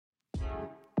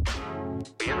We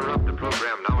interrupt the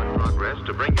program now in progress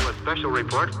to bring you a special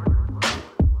report.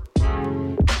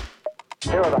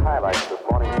 Here are the highlights this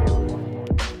morning news.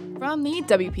 From the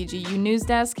WPGU News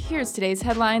Desk, here's today's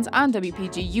headlines on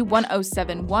WPGU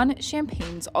 1071,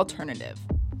 Champaign's Alternative.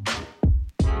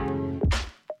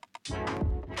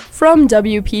 From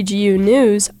WPGU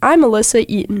News, I'm Alyssa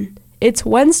Eaton. It's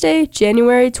Wednesday,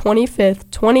 January 25th,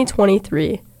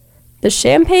 2023. The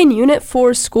Champaign Unit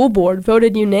 4 School Board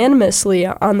voted unanimously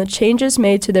on the changes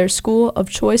made to their school of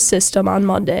choice system on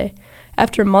Monday.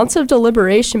 After months of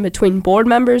deliberation between board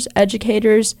members,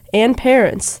 educators, and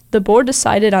parents, the board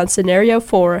decided on Scenario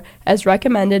 4 as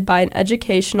recommended by an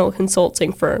educational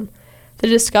consulting firm. The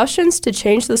discussions to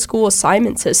change the school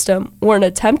assignment system were an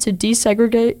attempt to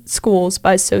desegregate schools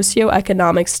by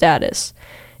socioeconomic status.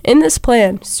 In this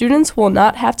plan, students will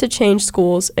not have to change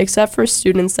schools except for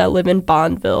students that live in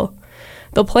Bonneville.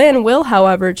 The plan will,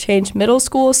 however, change middle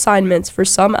school assignments for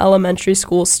some elementary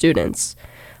school students.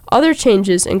 Other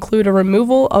changes include a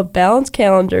removal of balanced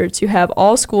calendar to have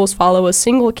all schools follow a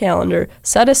single calendar,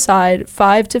 set aside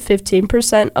 5 to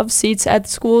 15% of seats at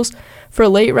schools for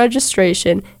late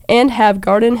registration, and have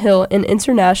Garden Hill and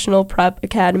International Prep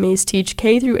Academies teach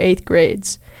K through 8th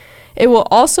grades. It will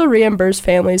also reimburse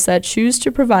families that choose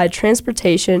to provide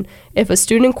transportation if a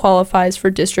student qualifies for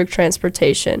district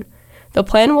transportation. The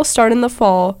plan will start in the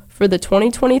fall for the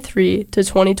 2023 to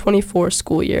 2024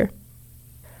 school year.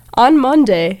 On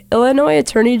Monday, Illinois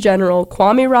Attorney General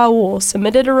Kwame Raoul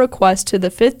submitted a request to the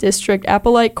 5th District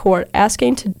Appellate Court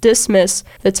asking to dismiss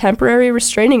the temporary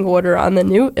restraining order on the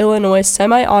new Illinois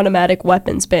semi-automatic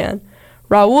weapons ban.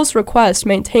 Raoul's request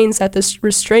maintains that the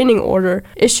restraining order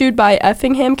issued by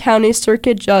Effingham County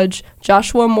Circuit Judge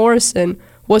Joshua Morrison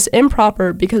was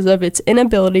improper because of its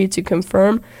inability to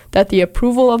confirm that the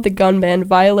approval of the gun ban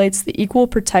violates the Equal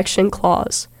Protection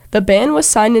Clause. The ban was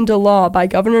signed into law by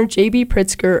Governor J.B.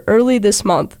 Pritzker early this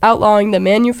month, outlawing the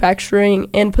manufacturing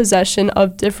and possession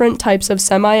of different types of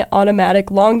semi-automatic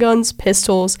long guns,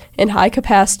 pistols, and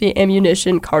high-capacity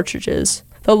ammunition cartridges.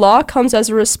 The law comes as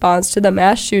a response to the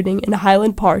mass shooting in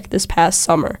Highland Park this past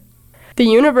summer. The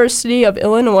University of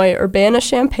Illinois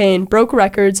Urbana-Champaign broke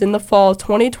records in the fall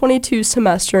 2022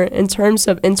 semester in terms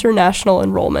of international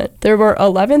enrollment. There were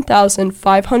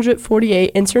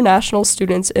 11,548 international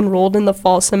students enrolled in the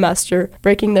fall semester,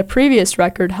 breaking the previous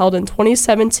record held in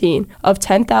 2017 of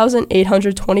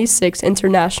 10,826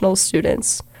 international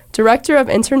students. Director of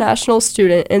International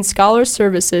Student and Scholar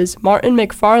Services, Martin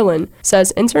McFarland,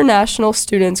 says international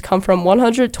students come from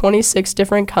 126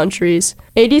 different countries.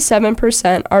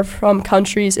 87% are from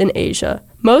countries in Asia.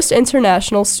 Most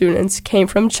international students came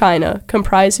from China,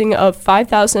 comprising of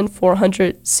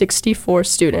 5,464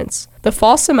 students. The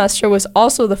fall semester was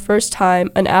also the first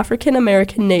time an African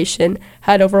American nation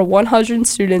had over 100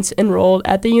 students enrolled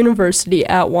at the university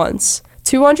at once.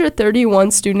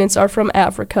 231 students are from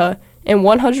Africa, and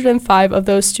 105 of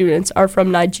those students are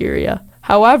from Nigeria.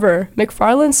 However,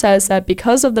 McFarland says that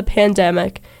because of the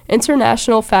pandemic,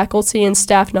 international faculty and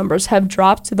staff numbers have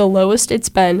dropped to the lowest it's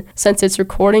been since its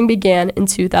recording began in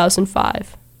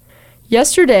 2005.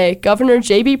 Yesterday, Governor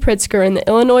J.B. Pritzker and the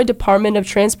Illinois Department of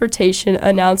Transportation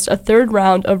announced a third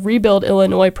round of Rebuild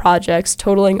Illinois projects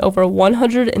totaling over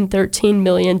 $113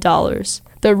 million.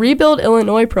 The Rebuild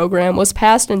Illinois program was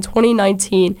passed in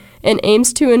 2019 and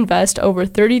aims to invest over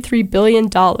 $33 billion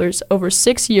over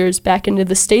 6 years back into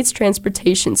the state's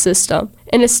transportation system.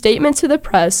 In a statement to the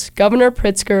press, Governor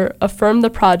Pritzker affirmed the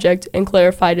project and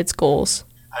clarified its goals.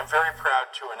 I'm very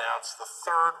proud to announce the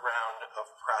third round of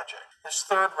project. This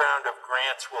third round of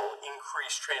grants will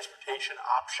increase transportation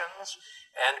options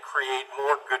and create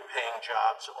more good-paying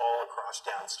jobs all across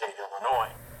downstate Illinois.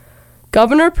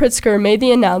 Governor Pritzker made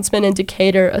the announcement in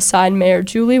Decatur assigned Mayor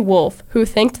Julie Wolf, who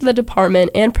thanked the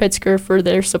department and Pritzker for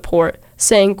their support,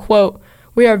 saying, quote,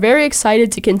 "We are very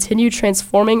excited to continue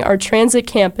transforming our transit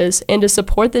campus and to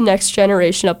support the next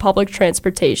generation of public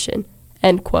transportation,"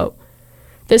 end quote.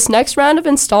 This next round of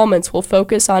installments will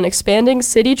focus on expanding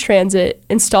city transit,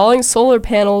 installing solar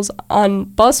panels on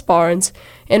bus barns,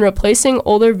 and replacing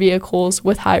older vehicles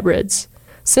with hybrids.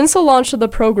 Since the launch of the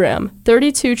program,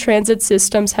 32 transit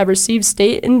systems have received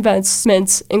state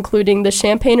investments, including the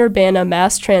Champaign-Urbana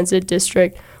Mass Transit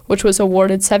District, which was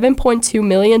awarded $7.2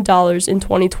 million in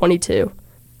 2022.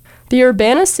 The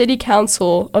Urbana City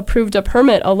Council approved a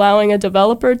permit allowing a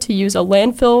developer to use a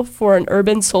landfill for an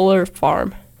urban solar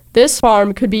farm. This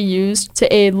farm could be used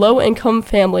to aid low-income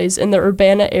families in the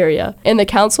Urbana area, and the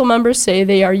council members say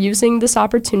they are using this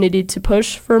opportunity to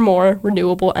push for more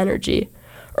renewable energy.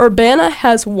 Urbana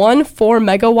has one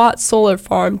 4-megawatt solar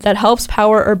farm that helps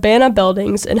power Urbana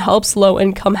buildings and helps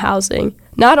low-income housing.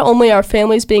 Not only are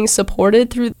families being supported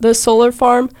through the solar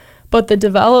farm, but the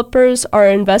developers are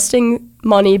investing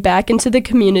money back into the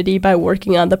community by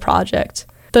working on the project.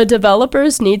 The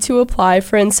developers need to apply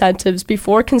for incentives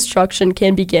before construction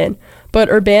can begin, but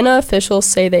Urbana officials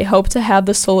say they hope to have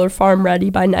the solar farm ready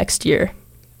by next year.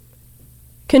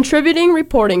 Contributing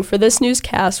reporting for this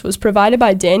newscast was provided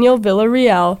by Daniel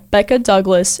Villarreal, Becca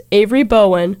Douglas, Avery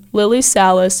Bowen, Lily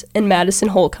Salas, and Madison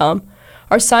Holcomb.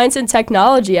 Our science and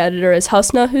technology editor is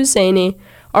Husna Husseini,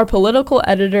 our political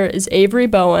editor is Avery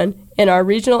Bowen, and our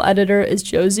regional editor is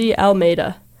Josie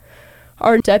Almeida.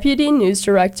 Our deputy news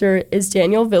director is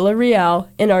Daniel Villarreal,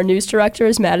 and our news director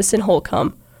is Madison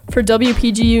Holcomb. For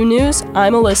WPGU News,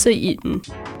 I'm Alyssa Eaton.